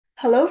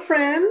Hello,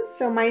 friends.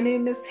 So my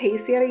name is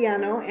Geisy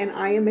Arellano, and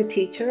I am a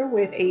teacher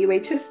with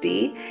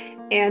AUHSD.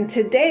 And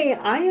today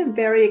I am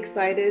very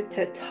excited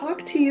to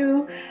talk to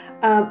you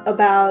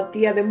about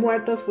Dia de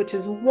Muertos, which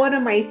is one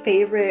of my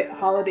favorite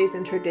holidays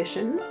and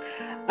traditions.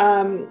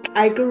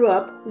 I grew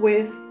up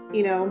with,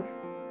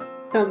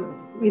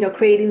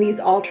 creating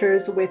these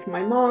altars with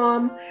my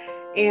mom.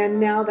 And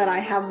now that I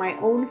have my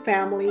own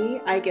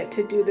family, I get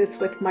to do this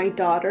with my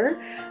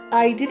daughter.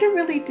 I didn't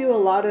really do a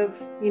lot of,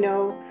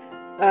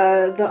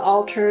 the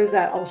altars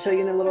that I'll show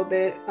you in a little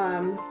bit,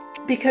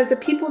 because the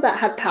people that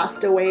had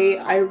passed away,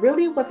 I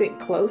really wasn't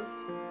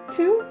close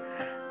to.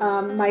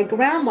 My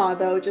grandma,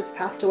 though, just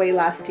passed away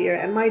last year,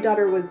 and my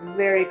daughter was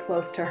very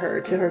close to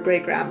her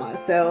great grandma.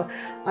 So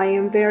I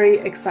am very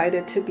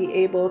excited to be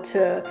able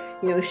to,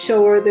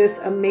 show her this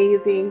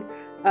amazing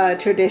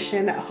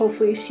tradition that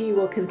hopefully she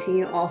will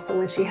continue also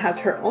when she has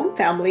her own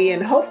family,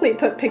 and hopefully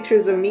put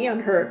pictures of me on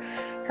her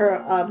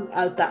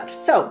altar.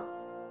 So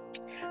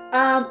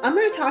I'm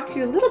going to talk to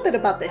you a little bit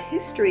about the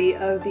history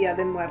of Dia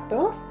de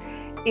Muertos,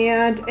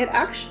 and it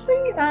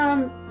actually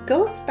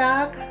goes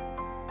back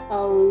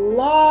a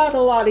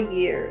lot of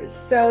years.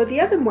 So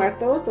Dia de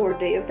Muertos, or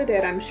Day of the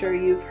Dead, I'm sure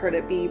you've heard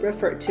it be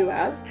referred to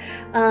as,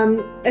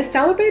 is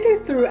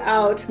celebrated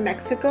throughout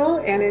Mexico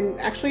and in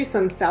actually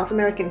some South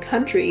American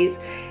countries.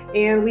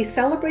 And we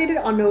celebrate it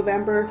on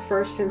November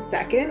 1st and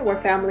 2nd, where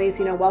families,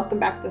 welcome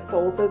back the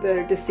souls of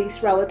their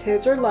deceased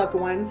relatives or loved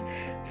ones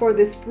for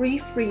this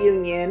brief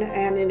reunion.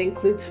 And it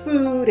includes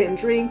food and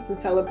drinks and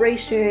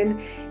celebration.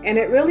 And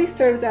it really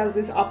serves as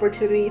this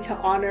opportunity to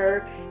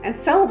honor and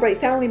celebrate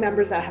family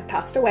members that have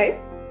passed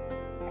away.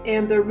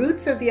 And the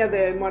roots of Dia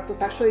de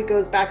Muertos actually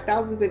goes back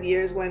thousands of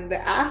years when the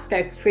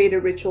Aztecs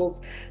created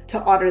rituals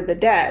to honor the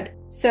dead.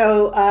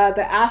 So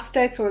the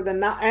Aztecs or the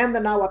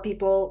Nahua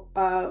people,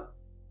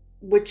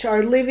 which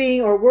are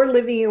living or were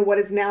living in what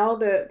is now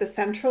the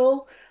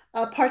central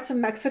parts of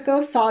Mexico,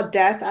 saw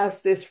death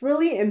as this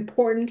really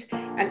important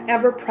and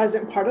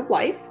ever-present part of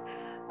life.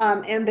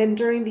 And then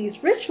during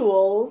these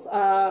rituals,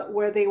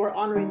 where they were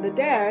honoring the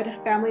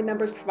dead, family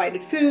members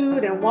provided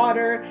food and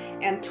water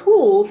and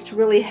tools to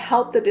really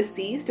help the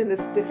deceased in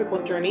this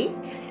difficult journey.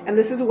 And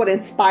this is what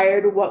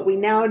inspired what we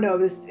now know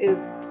is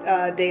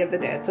Day of the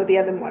Dead, so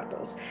Dia de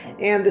Muertos.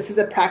 And this is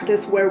a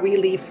practice where we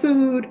leave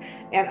food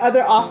and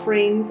other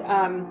offerings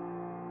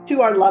to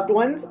our loved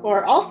ones,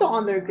 or also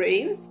on their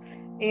graves,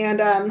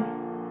 and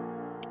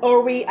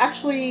or we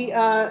actually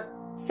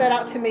set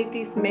out to make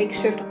these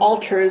makeshift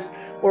altars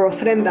or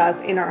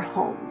ofrendas in our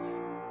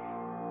homes.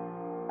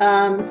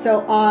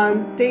 So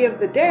on Day of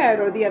the Dead,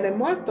 or Dia de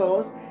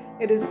Muertos,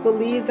 it is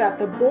believed that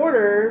the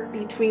border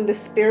between the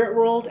spirit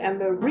world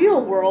and the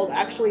real world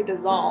actually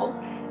dissolves.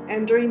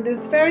 And during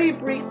this very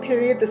brief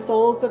period, the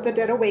souls of the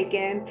dead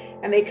awaken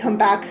and they come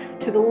back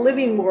to the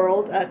living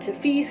world to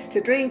feast, to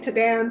drink, to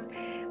dance,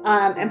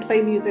 and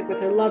play music with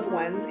their loved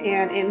ones.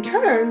 And in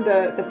turn,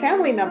 the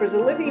family members, the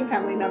living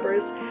family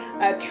members,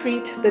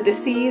 treat the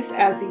deceased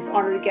as these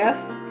honored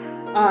guests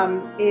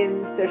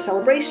in their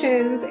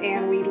celebrations,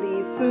 and we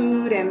leave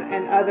food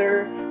and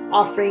other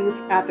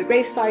offerings at the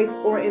grave sites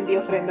or in the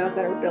ofrendas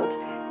that are built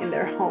in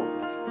their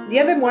homes.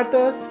 Dia de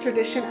Muertos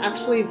tradition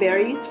actually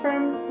varies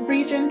from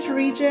region to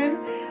region,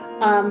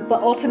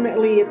 but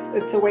ultimately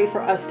it's a way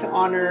for us to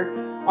honor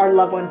our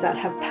loved ones that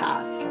have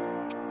passed.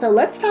 So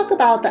let's talk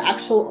about the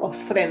actual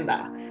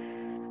ofrenda.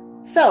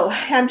 So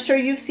I'm sure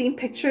you've seen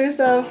pictures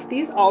of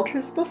these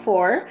altars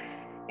before,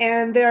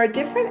 and there are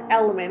different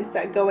elements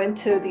that go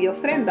into the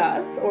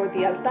ofrendas or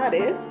the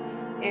altares,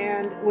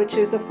 and which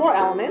is the four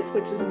elements,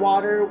 which is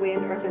water,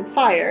 wind, earth, and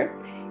fire.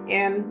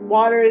 And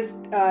water is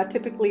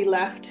typically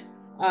left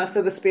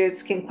so the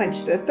spirits can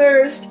quench their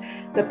thirst.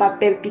 The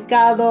papel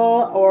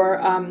picado, or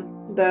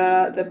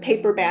the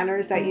paper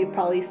banners that you've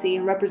probably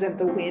seen, represent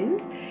the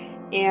wind.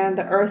 And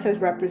the earth is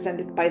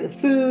represented by the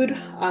food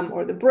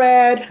or the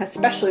bread,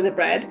 especially the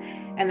bread.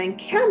 And then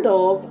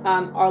candles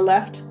are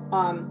left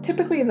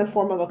typically in the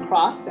form of a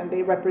cross, and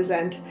they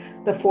represent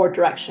the four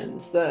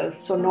directions,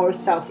 so north,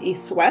 south,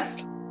 east,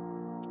 west.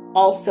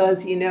 Also,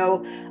 as you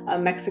know,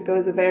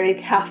 Mexico is a very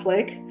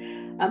Catholic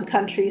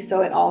country, so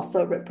it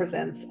also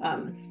represents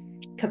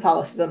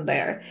Catholicism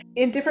there.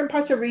 In different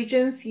parts of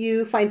regions,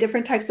 you find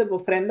different types of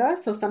ofrendas.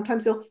 So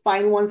sometimes you'll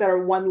find ones that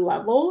are one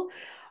level.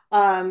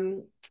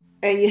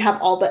 And you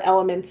have all the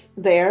elements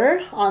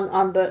there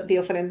on the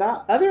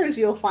ofrenda. Others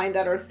you'll find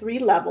that are three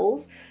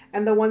levels,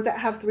 and the ones that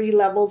have three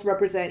levels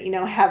represent,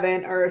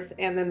 heaven, earth,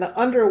 and then the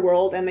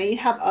underworld. And then you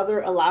have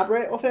other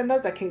elaborate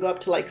ofrendas that can go up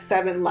to like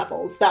 7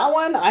 levels. That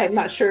one, I'm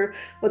not sure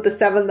what the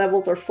 7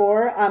 levels are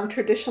for.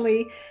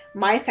 Traditionally,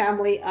 my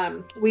family,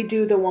 we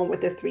do the one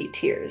with the 3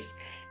 tiers.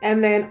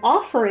 And then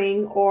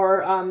offering,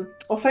 or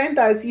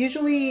ofrenda, is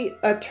usually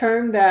a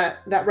term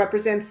that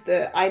represents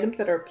the items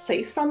that are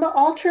placed on the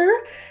altar,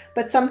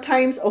 but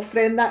sometimes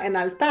ofrenda and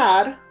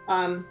altar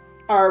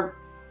are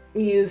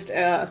used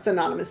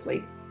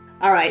synonymously.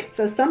 All right,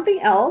 so something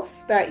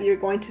else that you're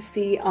going to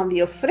see on the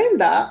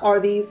ofrenda are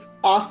these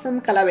awesome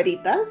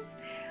calaveritas.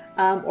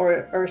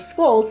 or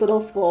skulls,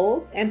 little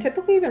skulls, and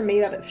typically they're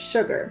made out of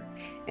sugar.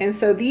 And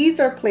so these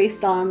are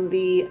placed on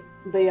the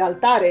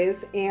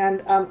altares,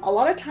 and a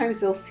lot of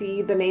times you'll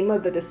see the name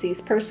of the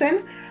deceased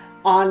person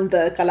on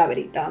the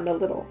calaverita, on the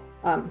little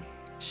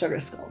sugar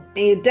skull.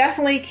 And you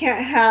definitely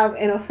can't have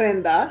an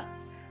ofrenda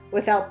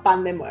without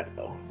pan de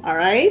muerto. All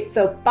right.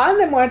 So pan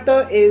de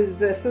muerto is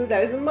the food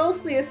that is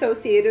mostly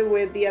associated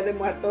with Dia de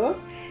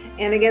Muertos.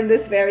 And again,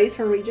 this varies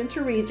from region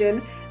to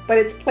region, but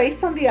it's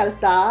placed on the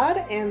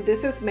altar, and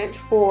this is meant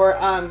for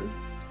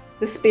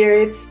the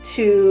spirits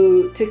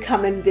to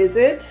come and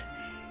visit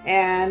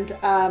and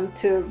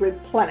to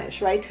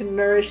replenish, right? To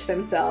nourish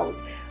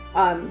themselves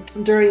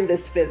during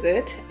this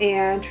visit.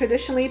 And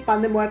traditionally,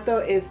 pan de muerto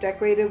is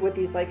decorated with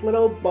these like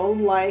little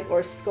bone-like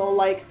or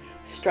skull-like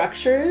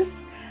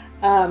structures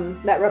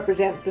that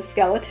represent the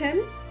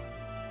skeleton.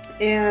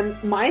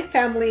 And my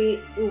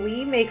family,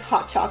 we make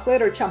hot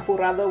chocolate or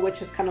champurrado,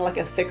 which is kind of like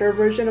a thicker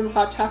version of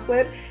hot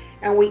chocolate,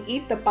 and we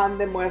eat the pan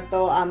de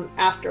muerto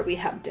after we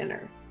have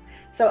dinner.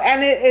 So,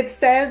 and it's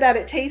said that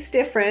it tastes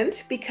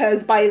different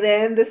because by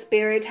then the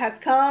spirit has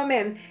come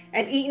and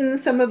eaten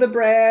some of the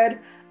bread.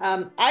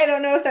 I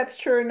don't know if that's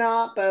true or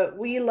not, but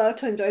we love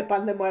to enjoy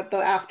pan de muerto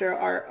after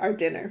our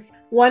dinner.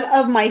 One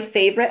of my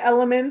favorite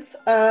elements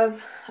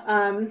of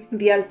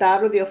the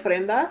altar or the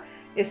ofrenda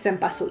is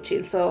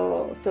cempasúchil.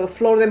 So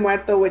flor de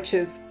muerto, which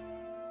is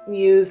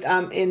used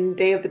in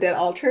Day of the Dead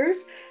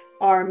altars,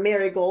 are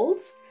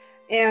marigolds.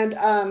 And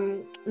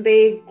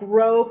they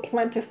grow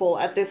plentiful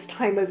at this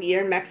time of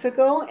year in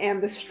Mexico,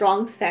 and the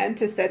strong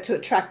scent is said to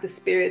attract the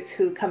spirits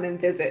who come and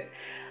visit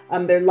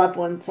their loved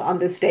ones on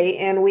this day.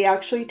 And we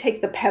actually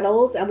take the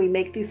petals and we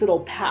make these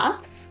little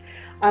paths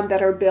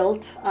that are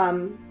built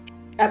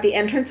at the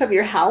entrance of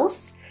your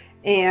house.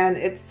 And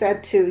it's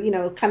said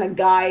to, kind of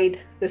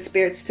guide the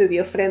spirits to the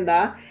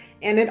ofrenda.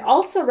 And it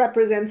also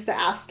represents the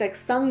Aztec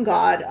sun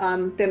god,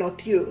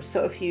 Tenochtitlan.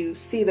 So if you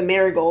see the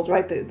marigolds,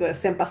 right, the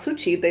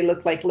cempasúchil, they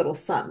look like little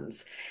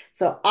suns.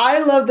 So I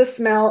love the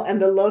smell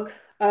and the look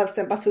of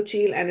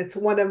cempasúchil, and it's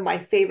one of my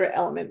favorite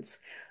elements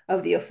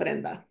of the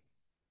ofrenda.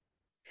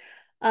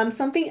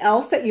 Something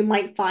else that you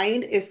might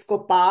find is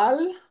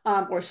copal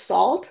or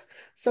salt.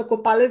 So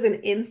copal is an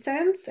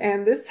incense,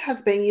 and this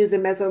has been used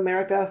in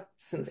Mesoamerica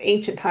since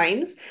ancient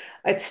times.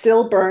 It's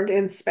still burned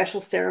in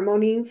special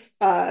ceremonies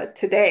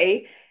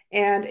today,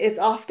 and it's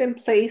often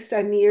placed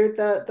near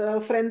the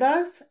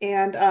ofrendas,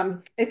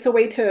 and it's a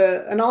way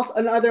to, and also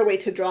another way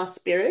to draw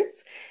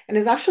spirits. And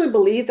it's actually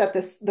believed that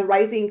the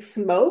rising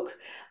smoke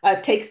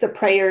takes the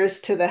prayers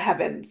to the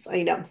heavens,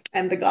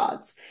 and the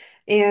gods.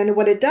 And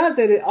what it does,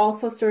 it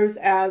also serves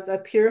as a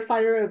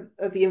purifier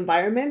of the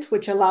environment,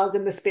 which allows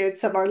in the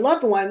spirits of our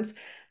loved ones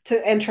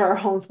to enter our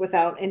homes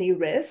without any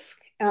risk.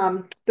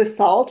 The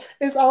salt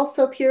is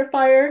also a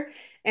purifier,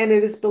 and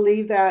it is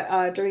believed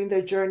that during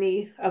the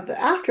journey of the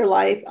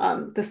afterlife,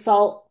 the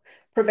salt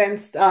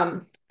prevents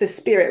the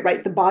spirit,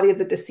 right, the body of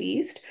the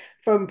deceased,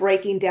 from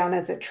breaking down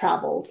as it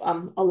travels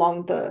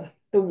along the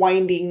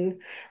winding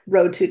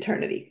road to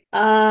eternity.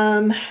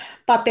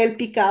 Papel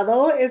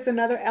picado is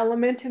another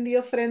element in the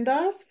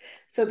ofrendas.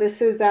 So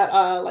this is that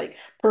like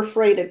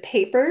perforated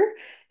paper.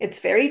 It's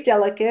very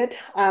delicate,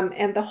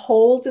 and the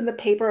holes in the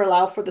paper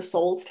allow for the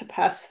souls to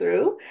pass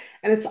through.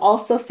 And it's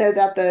also said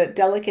that the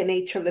delicate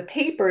nature of the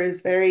paper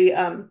is very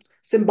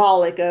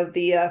symbolic of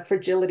the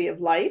fragility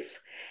of life.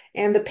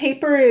 And the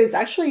paper is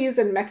actually used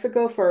in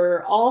Mexico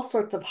for all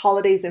sorts of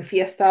holidays and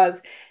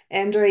fiestas.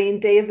 And during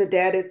Day of the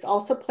Dead, it's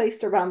also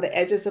placed around the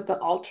edges of the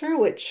altar,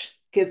 which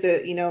gives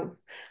it,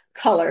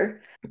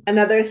 color.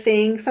 Another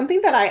thing, something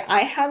that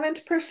I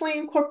haven't personally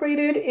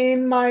incorporated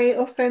in my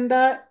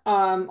ofrenda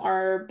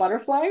are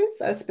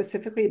butterflies,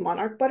 specifically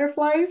monarch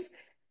butterflies.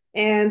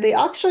 And they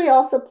actually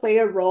also play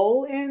a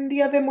role in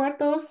Dia de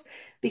Muertos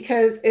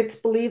because it's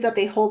believed that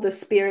they hold the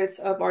spirits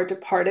of our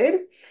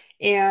departed.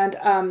 And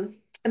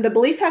the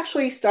belief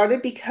actually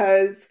started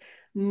because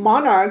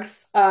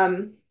monarchs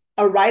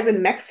arrive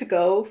in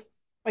Mexico,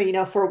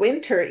 for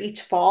winter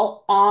each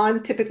fall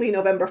on typically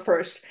November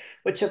 1st,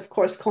 which of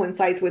course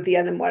coincides with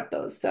Dia de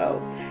Muertos.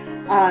 So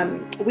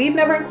we've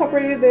never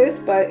incorporated this,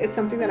 but it's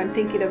something that I'm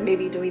thinking of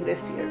maybe doing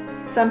this year.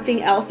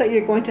 Something else that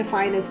you're going to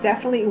find is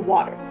definitely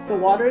water. So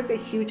water is a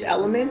huge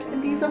element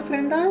in these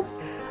ofrendas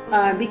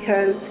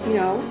because,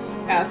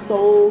 as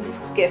souls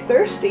get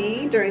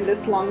thirsty during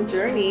this long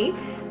journey,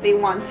 they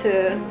want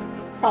to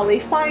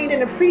probably find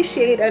and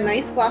appreciate a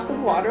nice glass of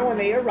water when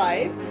they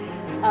arrive.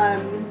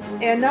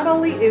 And not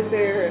only is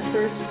their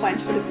thirst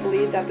quenched, but it's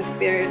believed that the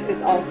spirit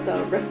is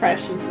also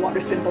refreshed, since water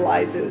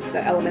symbolizes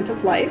the element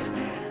of life.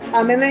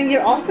 And then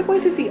you're also going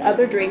to see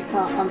other drinks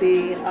on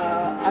the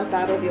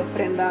altar of the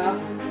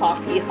ofrenda: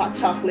 coffee, hot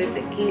chocolate,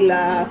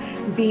 tequila,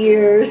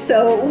 beer.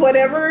 So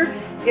whatever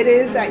it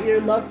is that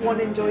your loved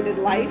one enjoyed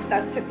in life,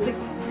 that's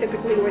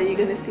typically where you're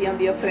going to see on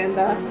the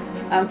ofrenda.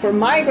 For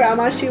my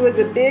grandma, she was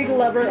a big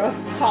lover of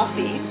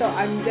coffee, so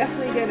I'm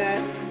definitely going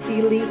to be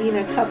leaving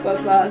a cup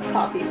of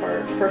coffee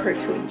for her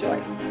to enjoy.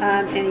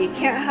 And you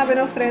can't have an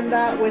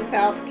ofrenda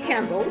without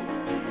candles.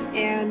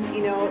 And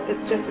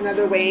it's just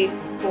another way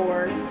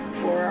for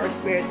our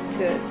spirits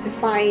to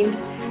find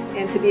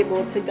and to be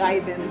able to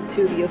guide them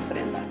to the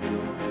ofrenda.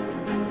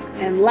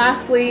 And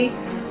lastly,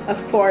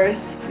 of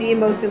course, the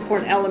most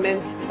important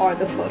element are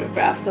the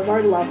photographs of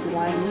our loved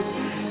ones.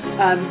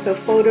 So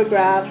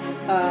photographs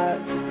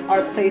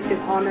are placed in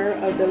honor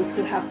of those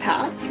who have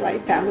passed,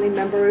 right? Family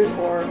members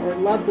or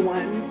loved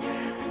ones.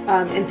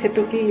 And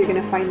typically you're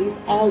going to find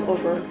these all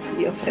over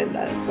the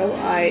ofrendas. So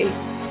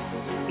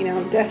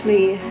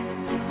definitely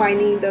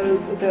finding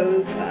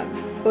those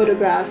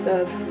photographs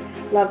of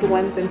loved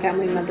ones and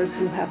family members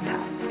who have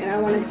passed. And I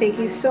want to thank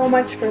you so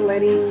much for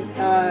letting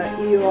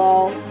you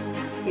all,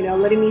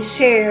 letting me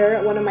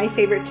share one of my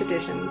favorite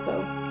traditions.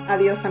 So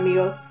adios,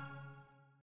 amigos.